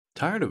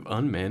Tired of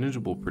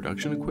unmanageable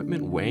production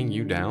equipment weighing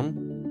you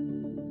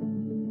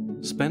down?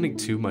 Spending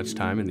too much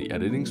time in the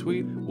editing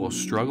suite? Well,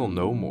 struggle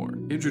no more.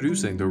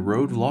 Introducing the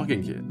Rode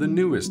Vlogging Kit, the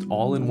newest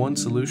all-in-one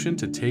solution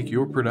to take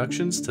your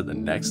productions to the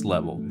next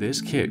level.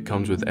 This kit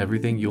comes with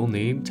everything you'll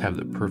need to have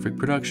the perfect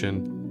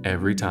production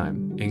every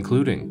time,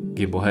 including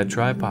gimbal head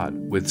tripod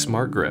with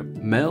smart grip,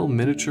 Mel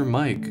miniature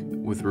mic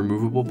with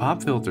removable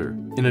pop filter,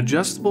 an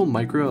adjustable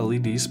micro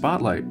LED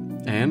spotlight,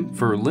 and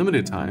for a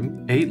limited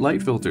time, 8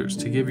 light filters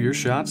to give your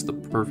shots the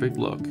perfect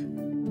look.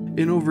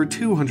 An over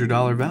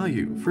 $200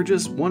 value for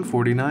just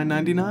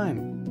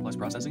 $149.99, plus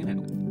processing and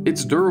handling.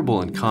 Its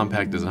durable and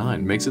compact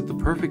design makes it the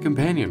perfect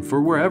companion for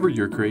wherever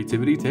your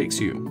creativity takes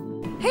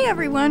you. Hey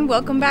everyone,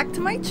 welcome back to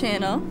my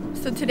channel.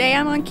 So today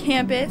I'm on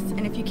campus,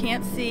 and if you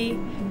can't see,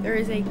 there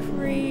is a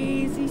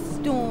crazy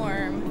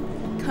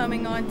storm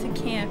coming onto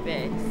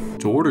campus.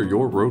 To order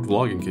your Rode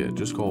Vlogging Kit,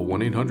 just call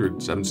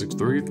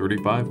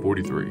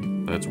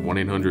 1-800-763-3543. That's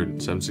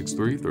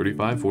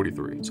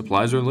 1-800-763-3543.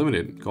 Supplies are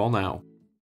limited. Call now.